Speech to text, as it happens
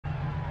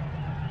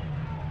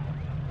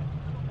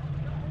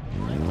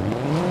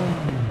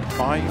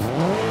5,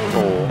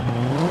 4,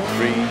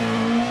 3,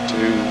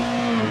 2,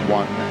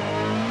 1,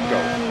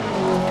 go.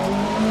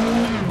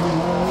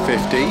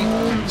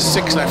 50,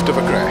 6 left of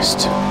a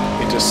crest,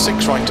 into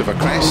 6 right of a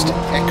crest,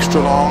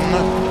 extra long,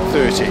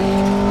 30.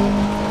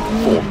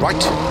 4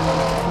 right,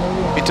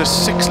 into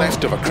 6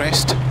 left of a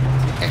crest,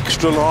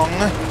 extra long,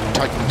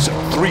 tightens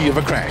 3 of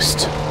a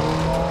crest.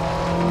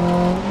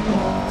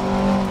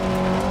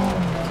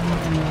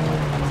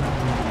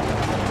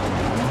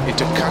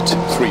 Into cut,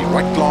 3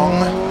 right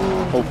long,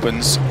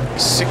 opens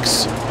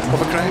 6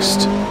 of a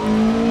crest,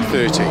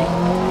 30.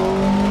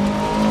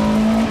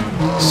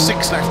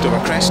 6 left of a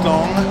crest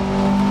long,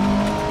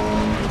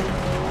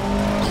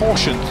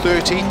 caution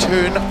 30,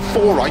 turn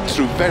 4 right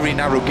through very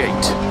narrow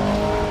gate.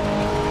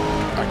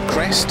 A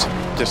crest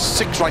to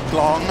 6 right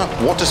long,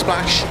 water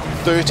splash,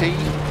 30.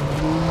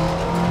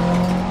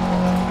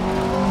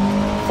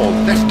 4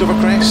 left of a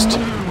crest,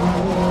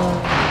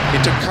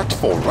 into cut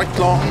 4 right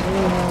long,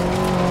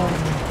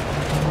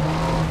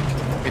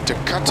 into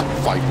cut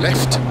 5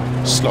 left,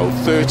 slow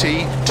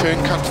 30,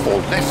 turn cut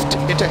 4 left,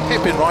 into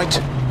hairpin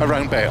right,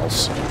 around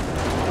bales.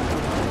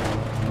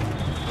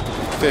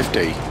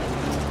 50,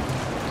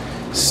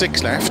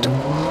 6 left,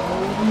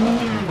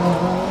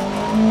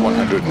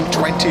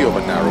 120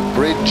 over narrow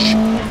bridge,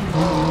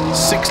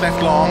 6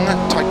 left long,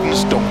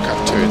 tightens, don't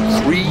cut,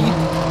 turn 3,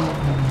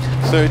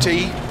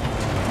 30,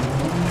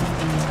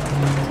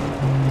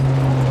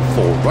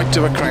 4 right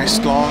of a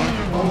crest long,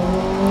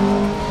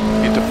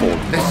 into 4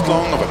 left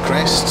long of a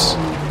crest,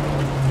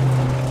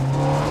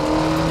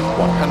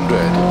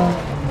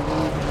 100,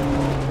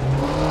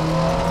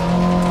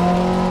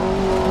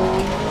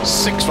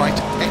 6 right,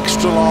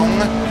 extra long,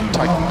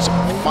 tightens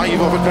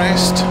 5 of a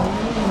crest,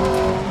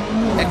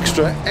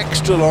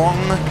 extra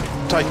long,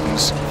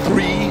 tightens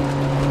 3,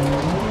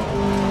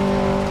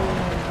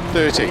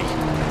 30,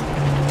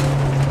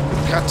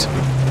 cut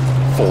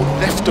 4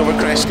 left of a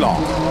crest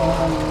long,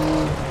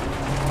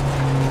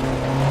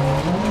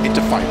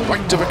 into 5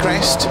 right of a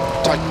crest,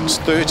 tightens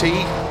 30,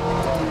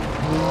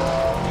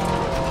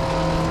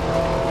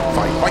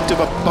 5 right of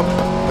a bump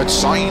at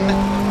sign,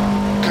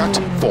 cut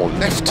 4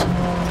 left,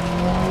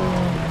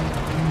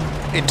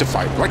 into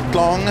 5 right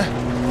long,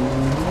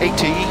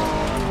 80,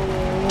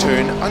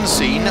 turn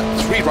unseen,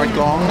 3 right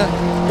long,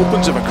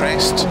 opens of a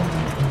crest,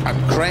 and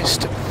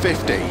crest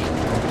 50.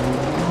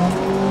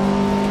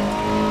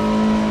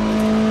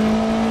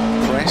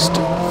 Crest,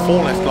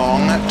 4 left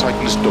long,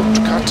 tightens, don't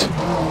cut,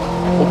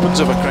 opens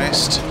of a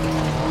crest,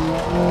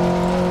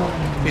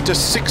 into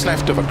 6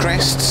 left of a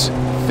crest,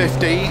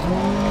 50,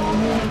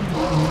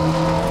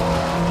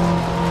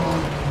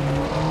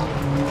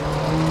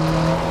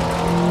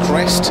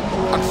 crest,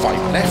 and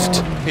 5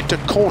 left, into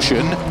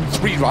caution,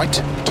 3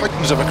 right,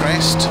 tightens of a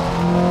crest,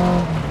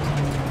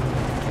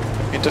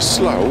 into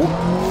slow,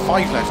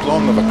 5 left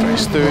long of a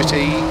crest,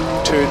 30,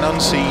 turn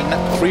unseen,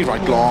 3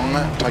 right long,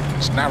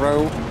 tightens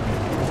narrow,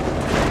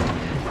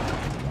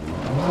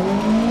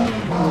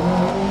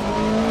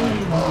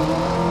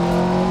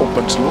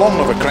 opens long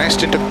of a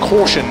crest, into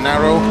caution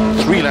narrow,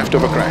 3 left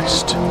of a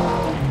crest,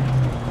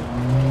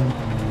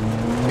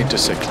 into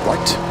 6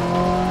 right,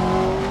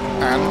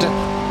 and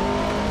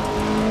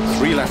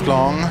 3 left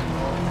long,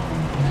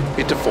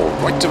 into 4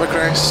 right of a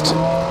crest,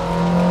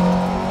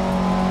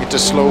 into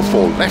slow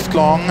 4 left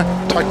long,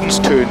 tightens,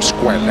 turn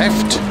square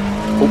left,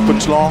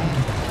 opens long,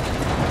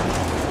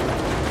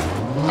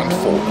 and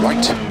 4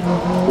 right,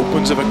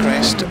 opens of a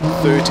crest,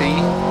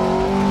 30,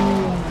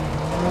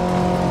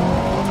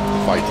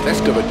 5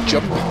 left of a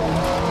jump,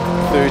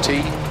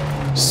 30,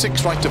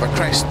 6 right of a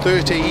crest,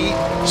 30,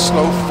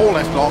 slow 4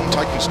 left long,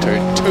 tightens,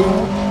 turn 2,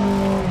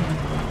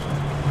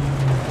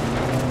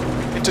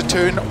 into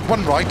turn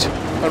 1 right,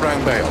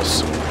 around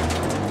bales,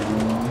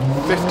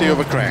 50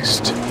 over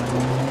crest,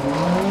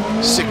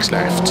 6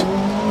 left,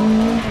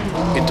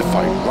 into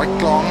 5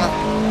 right long,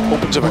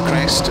 opens of a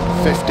crest,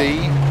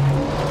 50,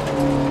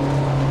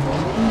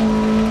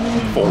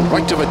 4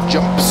 right of a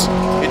jumps,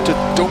 into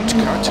don't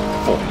cut,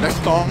 4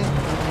 left long,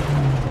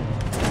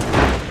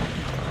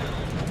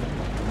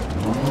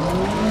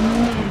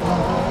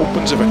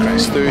 opens of a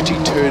crest,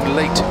 30, turn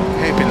late,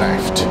 hairpin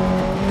left.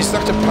 Is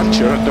that a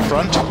puncher at the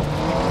front?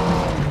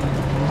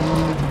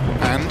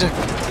 And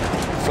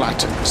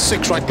flat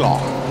 6 right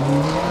long,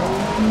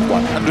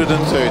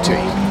 130.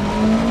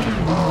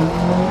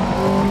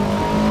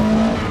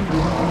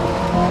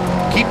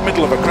 Keep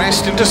middle of a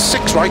crest into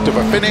 6 right of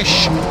a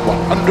finish,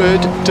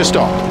 100 to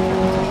stop.